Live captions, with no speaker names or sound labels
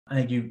I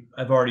think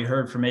I've already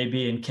heard from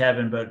AB and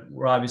Kevin, but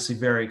we're obviously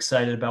very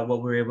excited about what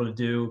we were able to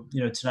do,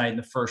 tonight in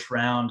the first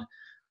round.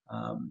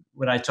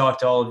 When I talked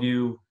to all of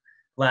you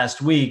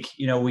last week,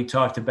 we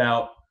talked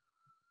about,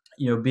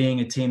 being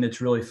a team that's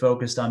really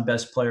focused on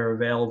best player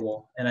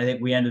available. And I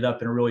think we ended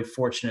up in a really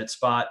fortunate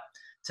spot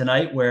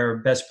tonight where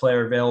best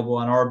player available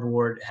on our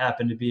board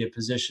happened to be a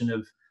position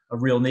of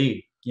real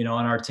need,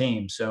 on our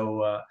team.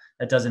 So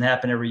that doesn't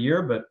happen every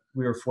year, but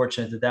we were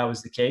fortunate that that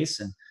was the case.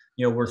 And,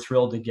 we're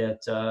thrilled to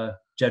get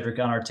Jedrick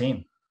on our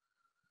team.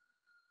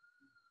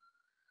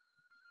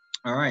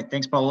 All right.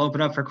 Thanks, Paul. We'll open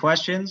up for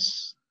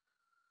questions.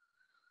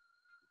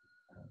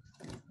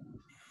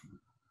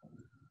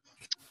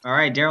 All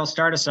right, Daryl,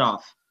 start us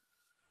off.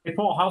 Hey,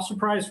 Paul, how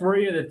surprised were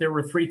you that there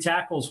were 3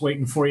 tackles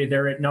waiting for you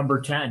there at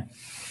number 10?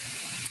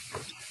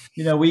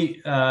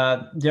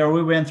 Daryl,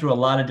 we went through a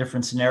lot of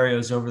different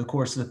scenarios over the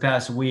course of the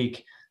past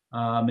week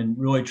and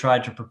really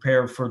tried to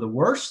prepare for the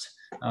worst.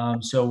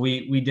 So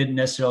we didn't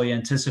necessarily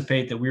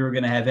anticipate that we were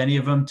going to have any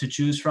of them to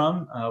choose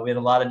from. We had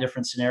a lot of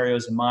different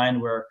scenarios in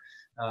mind where,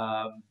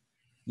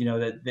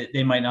 that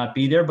they might not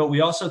be there, but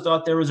we also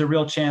thought there was a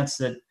real chance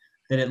that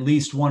at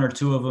least 1 or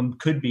 2 of them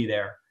could be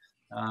there.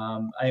 I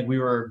think we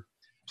were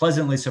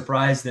pleasantly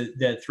surprised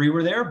that 3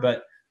 were there,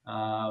 but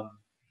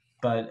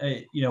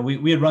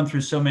we had run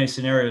through so many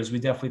scenarios. We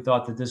definitely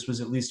thought that this was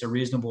at least a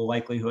reasonable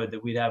likelihood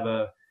that we'd have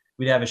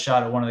a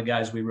shot at one of the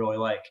guys we really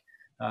like.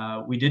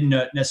 We didn't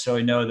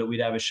necessarily know that we'd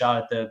have a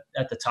shot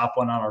at the top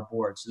one on our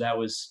board. So that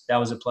was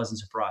a pleasant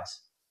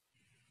surprise.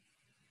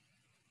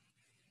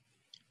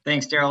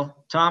 Thanks, Daryl.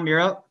 Tom, you're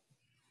up.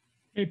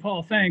 Hey,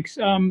 Paul, thanks.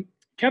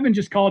 Kevin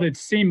just called it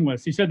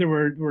seamless. He said there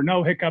were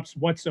no hiccups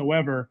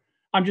whatsoever.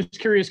 I'm just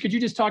curious, could you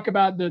just talk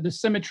about the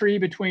symmetry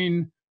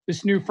between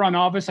this new front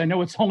office? I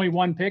know it's only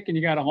 1 pick and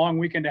you got a long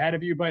weekend ahead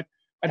of you, but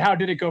how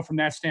did it go from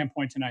that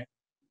standpoint tonight?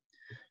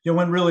 It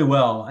went really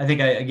well. I think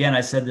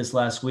I said this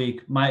last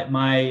week.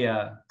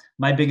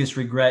 My biggest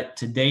regret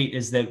to date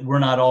is that we're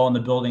not all in the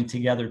building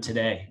together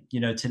today.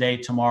 Today,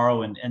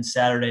 tomorrow, and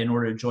Saturday, in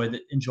order to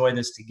enjoy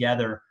this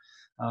together,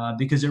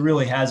 because it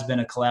really has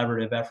been a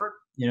collaborative effort.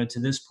 To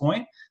this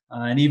point,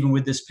 and even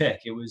with this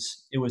pick, it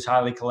was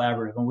highly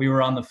collaborative. And we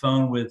were on the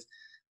phone with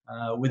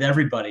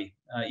everybody,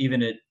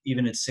 even at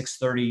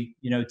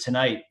 6:30,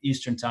 tonight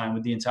Eastern time,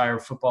 with the entire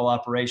football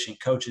operation,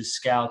 coaches,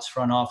 scouts,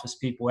 front office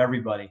people,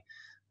 everybody.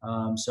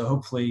 So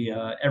hopefully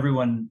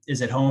everyone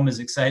is at home as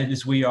excited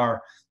as we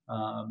are,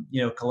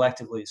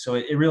 collectively. So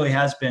it really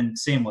has been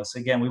seamless.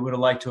 Again, we would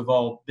have liked to have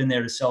all been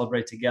there to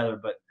celebrate together,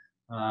 but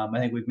I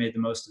think we've made the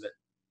most of it.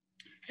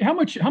 How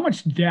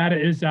much data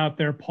is out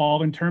there,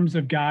 Paul, in terms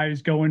of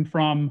guys going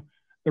from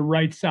the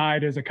right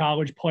side as a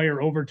college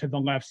player over to the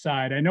left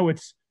side? I know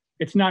it's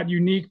not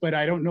unique, but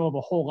I don't know of a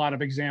whole lot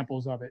of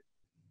examples of it.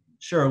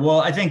 Sure.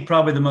 Well, I think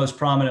probably the most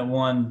prominent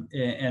one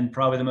and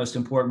probably the most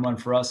important one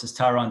for us is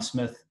Tyron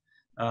Smith,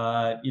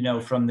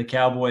 from the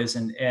Cowboys.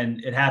 And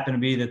it happened to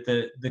be that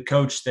the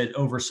coach that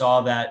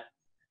oversaw that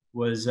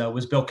was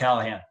Bill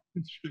Callahan.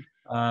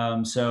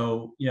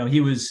 So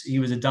he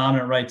was a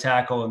dominant right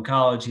tackle in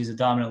college. He's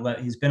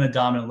been a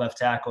dominant left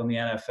tackle in the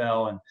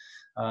NFL, and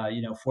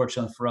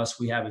fortunately for us,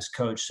 we have his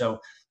coach. So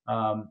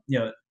a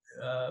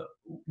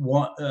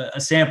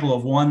sample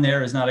of one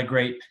there is not a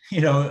great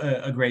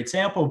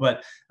sample,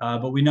 but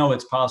we know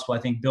it's possible. I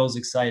think Bill's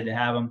excited to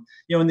have him.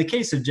 In the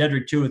case of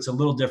Jedrick too, it's a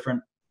little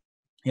different.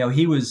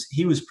 He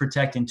was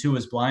protecting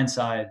Tua's blind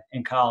side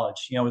in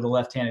college, with a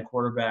left-handed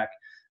quarterback.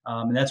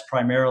 And that's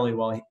primarily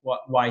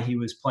why he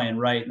was playing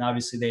right. And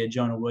obviously they had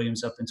Jonah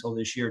Williams up until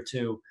this year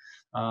too,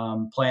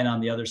 playing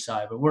on the other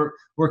side. But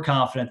we're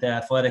confident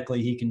that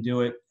athletically he can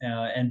do it.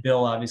 And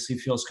Bill obviously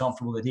feels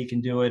comfortable that he can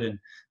do it. And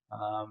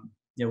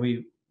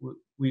we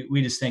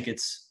just think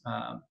it's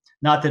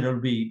not that it'll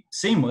be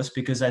seamless,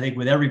 because I think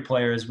with every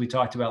player, as we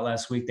talked about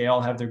last week, they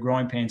all have their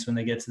growing pains when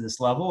they get to this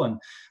level. And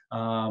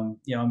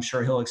I'm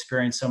sure he'll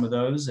experience some of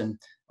those, and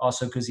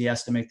also because he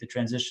has to make the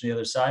transition to the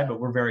other side. But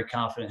we're very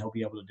confident he'll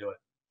be able to do it.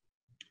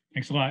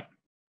 Thanks a lot.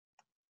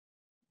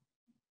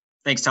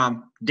 Thanks,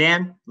 Tom.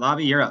 Dan,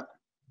 Lobby, you're up.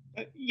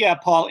 Yeah,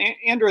 Paul,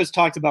 Andrew has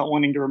talked about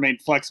wanting to remain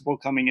flexible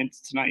coming into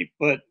tonight,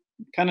 but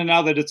kind of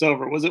now that it's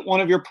over, was it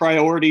one of your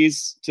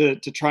priorities to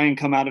try and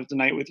come out of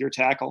tonight with your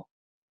tackle?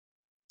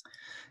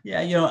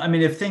 Yeah,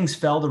 if things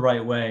fell the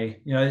right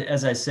way,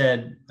 as I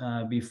said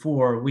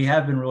before, we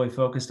have been really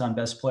focused on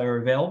best player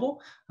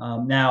available.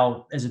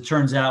 Now, as it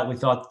turns out, we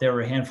thought there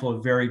were a handful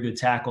of very good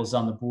tackles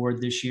on the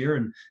board this year,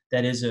 and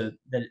that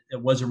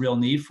it was a real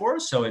need for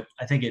us. So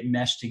I think it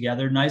meshed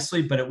together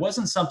nicely, but it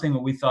wasn't something that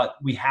we thought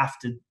we have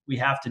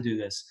to do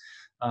this.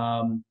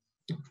 In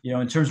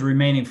terms of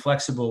remaining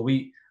flexible,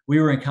 we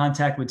were in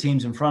contact with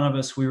teams in front of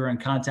us. We were in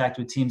contact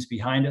with teams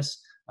behind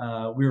us.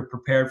 We were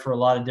prepared for a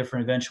lot of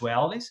different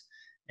eventualities.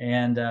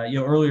 And,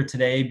 earlier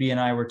today, AB and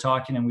I were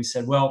talking, and we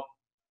said, well,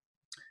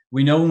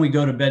 we know when we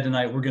go to bed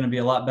tonight, we're going to be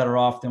a lot better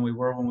off than we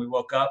were when we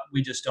woke up.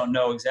 We just don't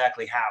know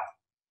exactly how,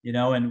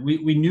 and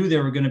we knew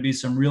there were going to be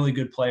some really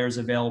good players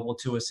available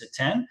to us at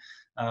 10.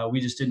 We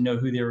just didn't know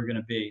who they were going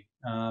to be.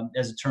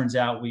 As it turns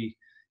out, we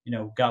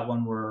got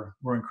one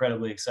we're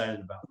incredibly excited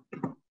about.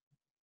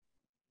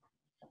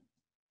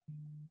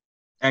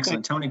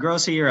 Excellent. Tony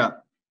Grossi, you're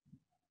up.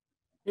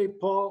 Hey,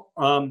 Paul.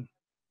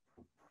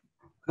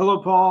 Hello,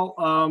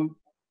 Paul.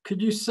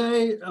 Could you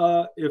say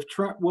if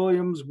Trent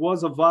Williams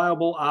was a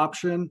viable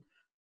option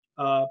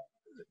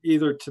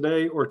either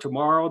today or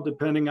tomorrow,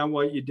 depending on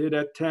what you did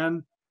at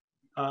 10?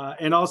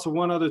 And also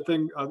one other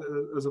thing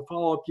as a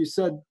follow-up, you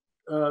said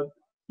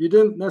you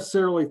didn't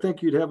necessarily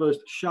think you'd have a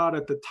shot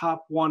at the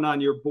top one on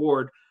your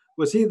board.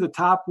 Was he the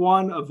top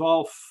one of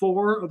all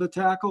 4 of the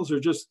tackles or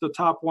just the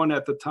top one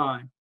at the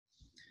time?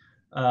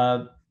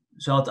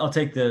 So I'll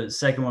take the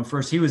second one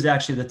first. He was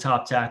actually the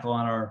top tackle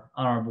on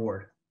our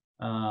board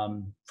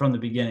from the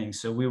beginning.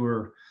 So we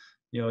were,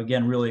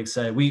 again, really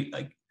excited.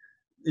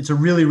 It's a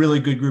really, really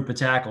good group of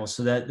tackles.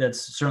 So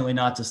that's certainly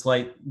not to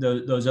slight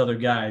those other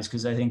guys,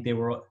 because I think they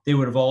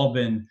would have all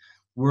been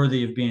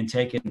worthy of being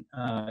taken,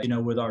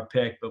 with our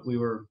pick. But we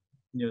were,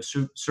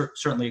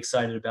 certainly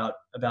excited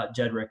about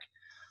Jedrick.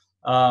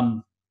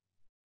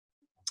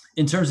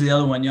 In terms of the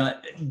other one,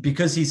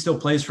 because he still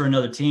plays for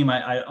another team,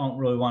 I don't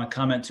really want to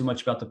comment too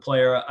much about the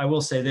player. I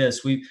will say this: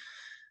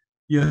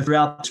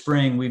 throughout the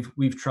spring,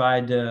 we've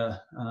tried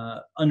to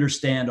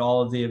understand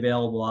all of the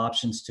available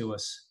options to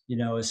us,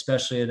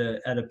 especially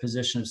at a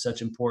position of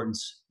such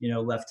importance,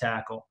 left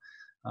tackle.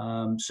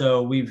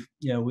 So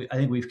I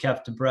think we've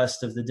kept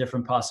abreast of the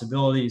different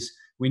possibilities.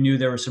 We knew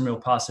there were some real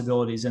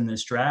possibilities in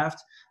this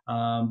draft,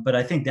 but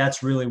I think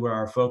that's really where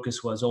our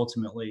focus was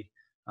ultimately.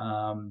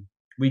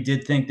 We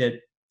did think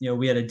that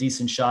we had a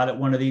decent shot at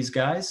one of these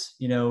guys,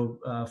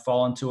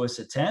 falling to us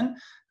at 10.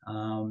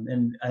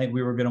 And I think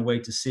we were going to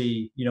wait to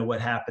see,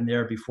 what happened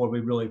there before we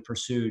really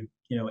pursued,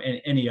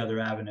 any other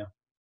avenue.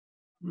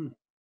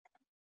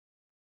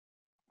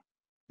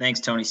 Thanks,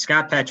 Tony.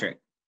 Scott Petrick.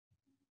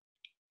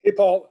 Hey,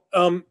 Paul.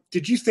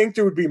 Did you think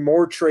there would be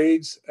more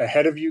trades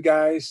ahead of you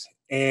guys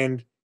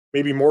and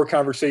maybe more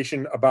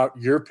conversation about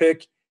your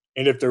pick?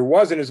 And if there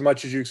wasn't as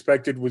much as you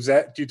expected,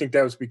 do you think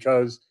that was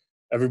because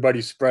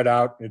everybody's spread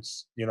out?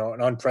 It's,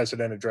 an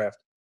unprecedented draft.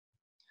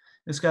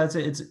 Scott,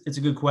 it's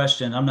a good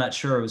question. I'm not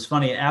sure. It was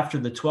funny, after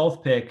the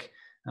 12th pick,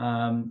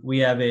 we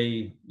have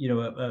a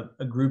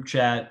group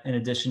chat in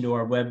addition to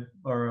our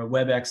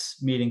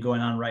WebEx meeting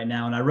going on right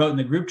now. And I wrote in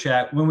the group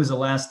chat, when was the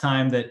last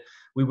time that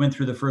we went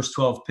through the first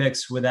 12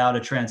 picks without a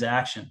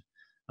transaction?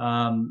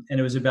 And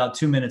it was about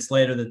 2 minutes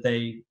later that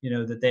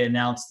they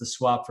announced the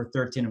swap for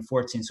 13 and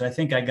 14. So I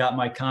think I got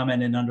my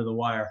comment in under the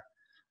wire.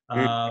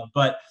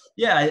 But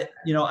yeah,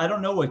 I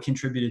don't know what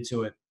contributed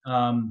to it.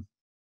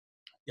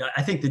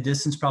 I think the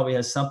distance probably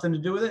has something to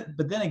do with it.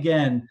 But then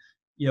again,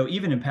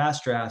 even in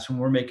past drafts, when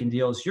we're making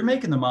deals, you're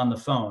making them on the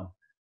phone.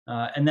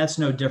 And that's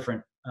no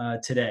different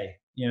today,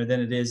 than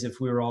it is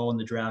if we were all in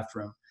the draft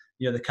room.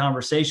 The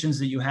conversations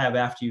that you have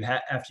after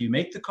you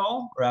make the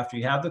call or after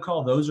you have the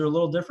call, those are a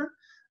little different.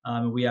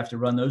 We have to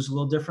run those a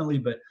little differently.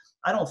 But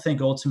I don't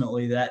think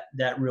ultimately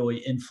that really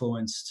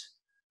influenced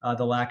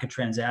the lack of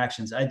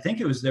transactions. I think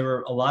there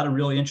were a lot of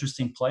really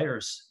interesting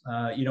players,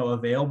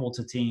 available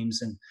to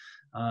teams. And,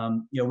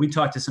 we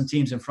talked to some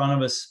teams in front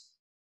of us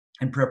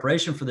in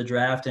preparation for the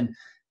draft, and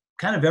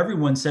kind of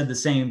everyone said the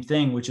same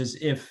thing, which is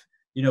if,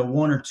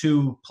 1 or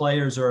 2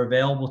 players are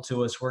available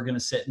to us, we're going to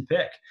sit and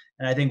pick.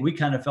 And I think we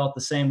kind of felt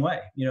the same way.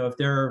 If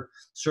there are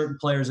certain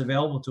players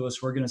available to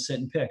us, we're going to sit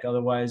and pick.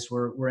 Otherwise,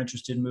 we're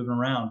interested in moving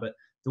around. But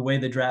the way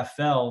the draft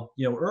fell,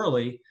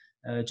 early,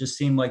 it just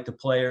seemed like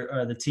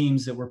the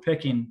teams that were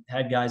picking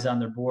had guys on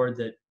their board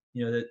that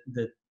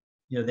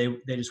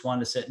they just wanted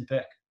to sit and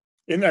pick.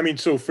 And I mean,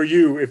 so for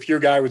you, if your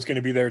guy was going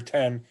to be there at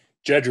 10,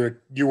 Jedrick,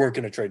 you weren't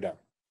going to trade down.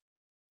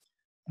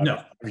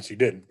 No, obviously you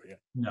didn't. But yeah.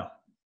 No.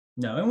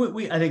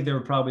 And I think there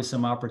were probably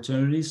some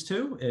opportunities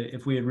too,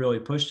 if we had really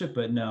pushed it,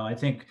 but no, I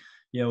think,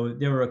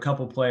 there were a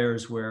couple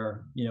players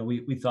where,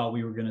 we thought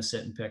we were going to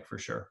sit and pick for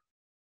sure.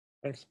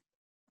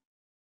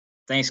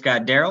 Thanks,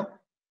 Scott. Daryl?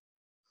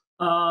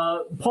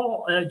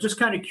 Paul, just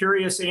kind of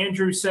curious,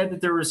 Andrew said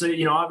that there was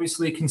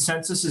obviously a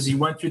consensus as he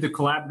went through the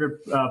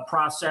collaborative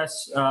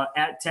process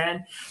at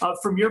 10.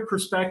 From your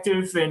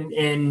perspective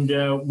and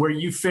where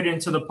you fit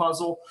into the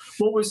puzzle,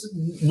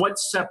 what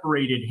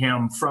separated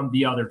him from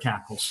the other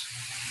tackles?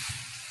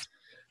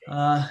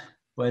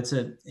 Well, it's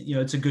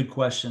a good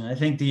question. I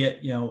think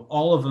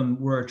all of them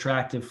were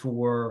attractive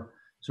for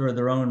sort of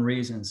their own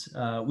reasons.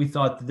 We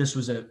thought that this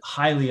was a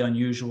highly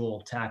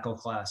unusual tackle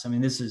class. I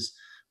mean, this is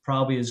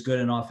probably as good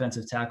an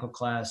offensive tackle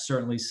class,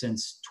 certainly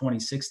since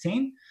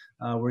 2016,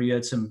 where you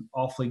had some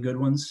awfully good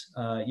ones,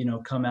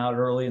 come out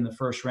early in the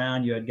first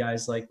round. You had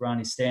guys like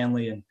Ronnie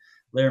Stanley and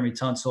Laramie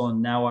Tunsil,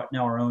 and now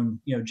our own,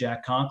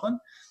 Jack Conklin,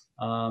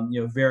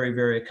 very,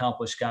 very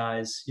accomplished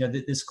guys.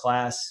 This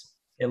class,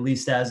 at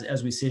least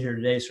as we sit here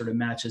today, sort of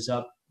matches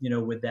up,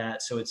 with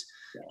that. So it's,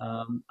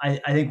 I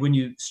think when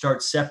you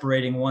start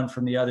separating one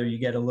from the other, you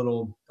get a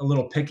little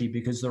picky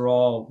because they're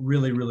all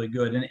really, really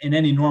good. And in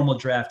any normal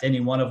draft, any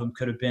one of them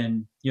could have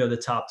been, the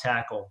top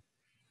tackle,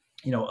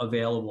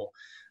 available.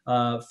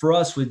 For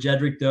us with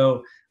Jedrick,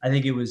 though, I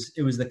think it was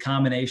the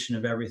combination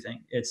of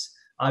everything. It's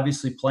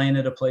obviously playing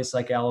at a place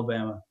like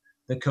Alabama.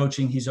 the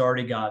coaching he's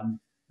already gotten,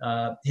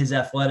 his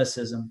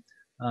athleticism,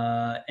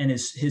 and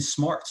his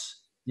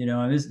smarts.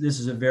 And this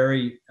is a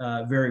very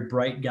very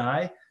bright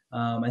guy.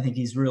 I think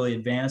he's really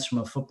advanced from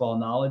a football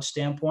knowledge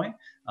standpoint,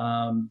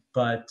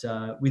 but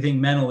we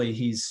think mentally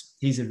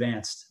he's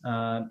advanced,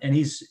 and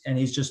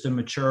he's just a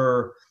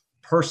mature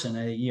person.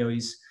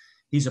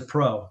 He's a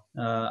pro,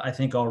 I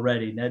think,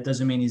 already. That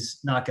doesn't mean he's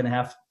not going to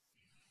have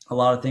a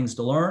lot of things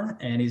to learn,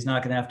 and he's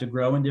not going to have to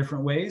grow in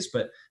different ways.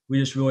 But we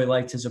just really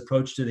liked his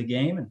approach to the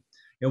game, and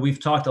we've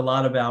talked a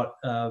lot about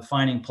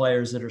finding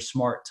players that are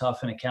smart,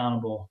 tough, and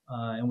accountable,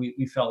 and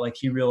we felt like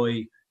he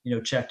really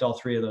checked all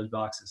three of those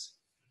boxes.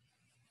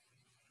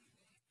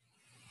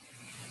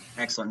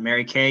 Excellent.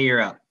 Mary Kay,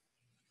 you're up.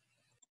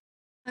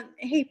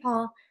 Hey,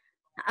 Paul.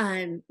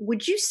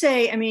 Would you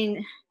say,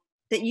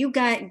 that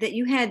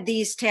you had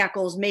these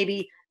tackles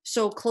maybe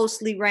so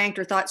closely ranked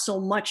or thought so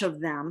much of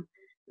them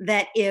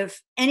that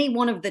if any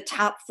one of the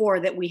top four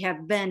that we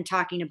have been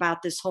talking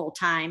about this whole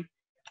time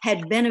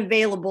had been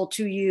available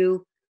to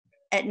you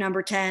at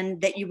number 10,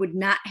 that you would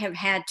not have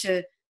had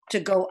to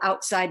go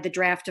outside the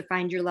draft to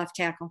find your left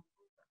tackle?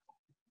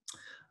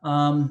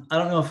 I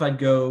don't know if I'd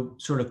go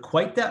sort of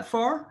quite that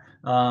far,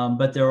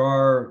 but there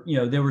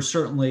were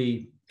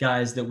certainly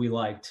guys that we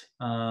liked.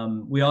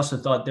 We also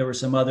thought there were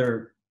some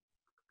other,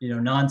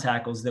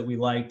 non-tackles that we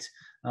liked,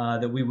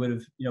 that we would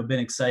have, been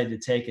excited to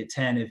take at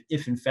 10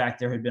 if in fact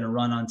there had been a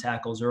run on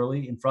tackles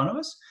early in front of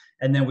us,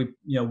 and then we,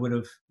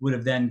 would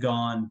have then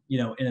gone,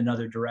 in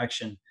another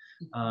direction,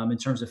 in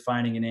terms of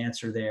finding an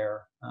answer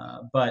there.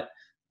 But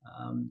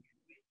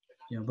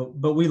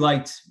we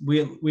liked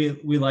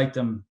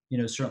them,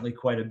 certainly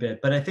quite a bit.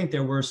 But I think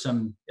there were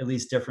some at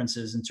least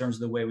differences in terms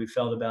of the way we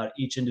felt about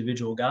each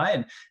individual guy,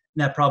 and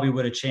that probably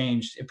would have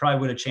changed. It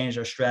probably would have changed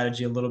our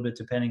strategy a little bit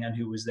depending on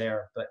who was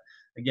there. But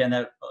again,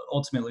 that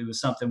ultimately was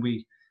something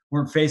we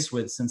weren't faced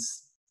with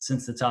since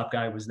the top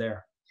guy was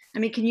there.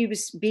 Can you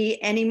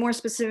be any more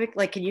specific?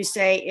 Like, can you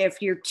say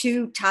if your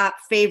two top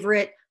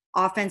favorite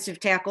offensive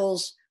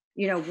tackles,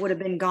 would have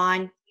been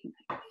gone,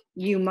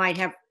 you might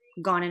have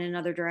gone in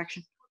another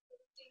direction?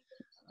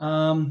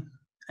 I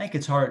think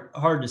it's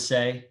hard to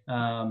say,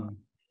 and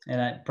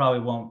I probably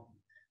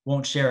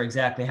won't share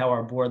exactly how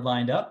our board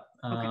lined up,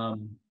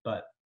 Okay.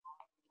 But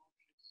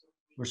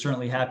we're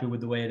certainly happy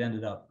with the way it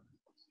ended up.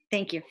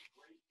 Thank you.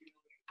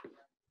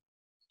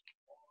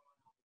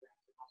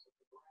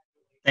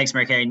 Thanks,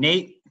 Mary Kay.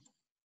 Nate?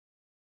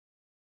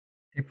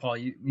 Hey, Paul,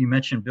 you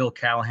mentioned Bill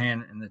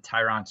Callahan and the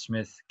Tyron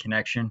Smith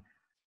connection.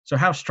 So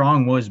how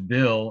strong was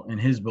Bill in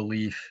his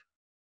belief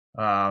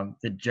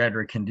that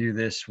Jedrick can do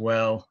this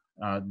well,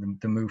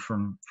 the move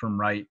from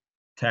right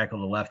tackle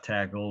to left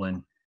tackle,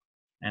 and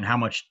how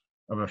much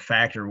of a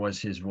factor was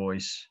his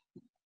voice?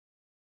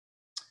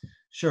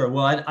 Sure.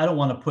 Well, I don't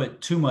want to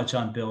put too much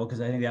on Bill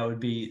because I think that would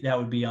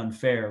be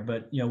unfair.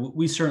 But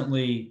we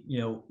certainly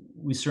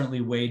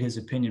weighed his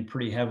opinion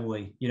pretty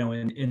heavily,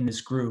 in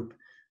this group,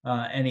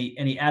 and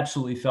he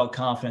absolutely felt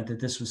confident that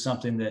this was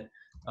something that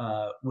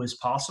was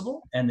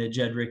possible and that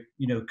Jedrick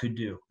could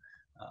do.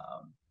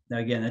 Now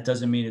again, that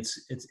doesn't mean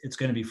it's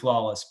going to be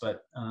flawless,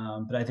 but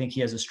I think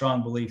he has a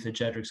strong belief that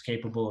Jedrick's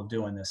capable of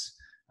doing this,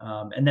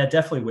 and that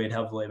definitely weighed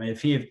heavily.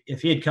 If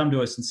he had come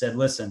to us and said,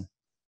 "Listen,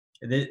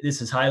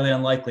 this is highly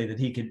unlikely that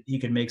he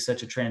could make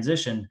such a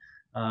transition,"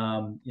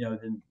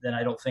 then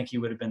I don't think he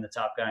would have been the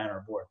top guy on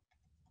our board.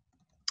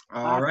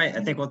 All right.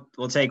 I think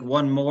we'll take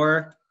one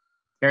more.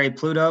 Harry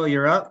Pluto,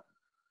 you're up.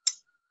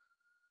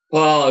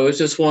 Paul, I was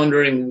just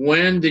wondering,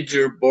 when did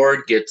your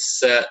board get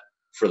set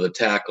for the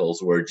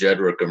tackles where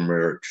Jedrick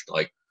emerged?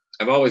 Like,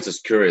 I'm always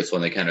just curious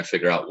when they kind of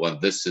figure out when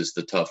this is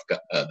the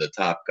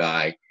top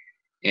guy,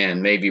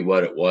 and maybe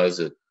what it was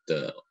at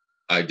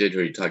I did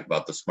hear you talk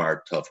about the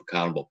smart, tough,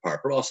 accountable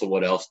part, but also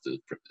what else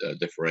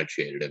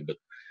differentiated him. But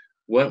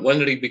when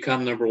did he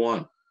become number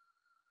one?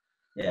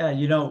 Yeah,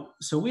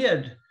 so we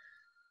had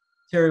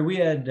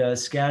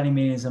scouting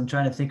meetings. I'm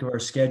trying to think of our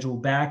schedule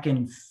back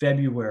in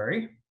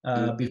February,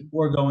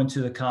 before going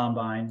to the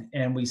combine,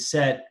 and we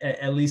set,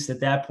 at least at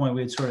that point,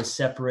 we had sort of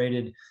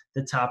separated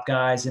the top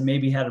guys and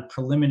maybe had a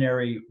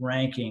preliminary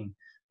ranking,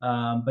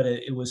 but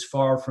it was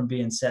far from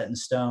being set in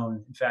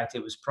stone. In fact,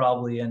 it was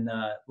probably in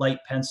light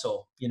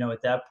pencil,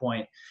 at that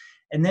point.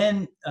 And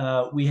then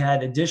we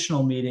had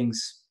additional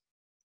meetings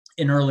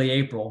in early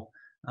April,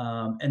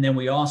 and then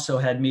we also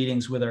had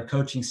meetings with our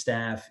coaching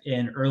staff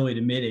in early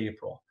to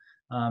mid-April.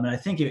 And I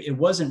think it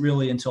wasn't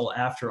really until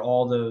after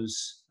all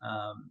those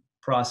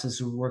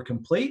processes were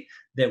complete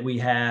that we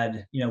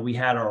had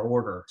our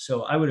order.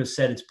 So I would have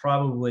said it's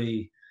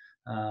probably,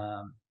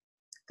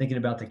 thinking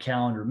about the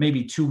calendar,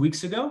 maybe 2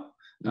 weeks ago,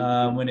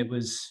 when it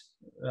was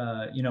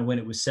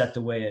set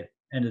the way it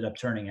ended up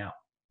turning out.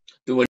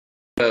 Do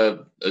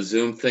a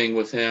Zoom thing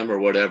with him or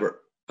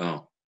whatever?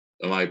 Oh,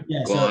 am I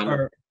Yeah, gone?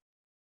 so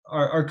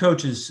our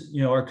coaches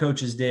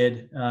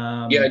did.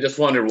 Yeah, I just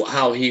wondered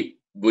how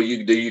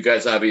you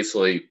guys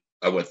obviously,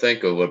 I would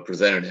think, would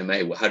presented him,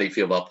 hey, how do you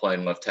feel about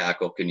playing left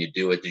tackle? Can you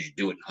do it? Did you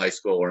do it in high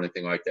school or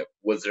anything like that?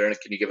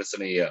 Can you give us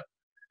any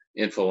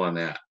info on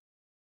that?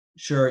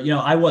 Sure.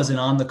 I wasn't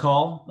on the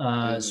call,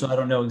 so I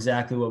don't know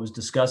exactly what was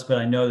discussed, but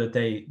I know that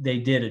they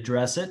did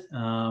address it.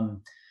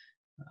 And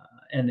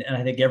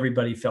I think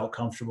everybody felt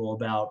comfortable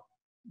about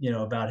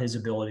his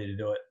ability to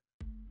do it.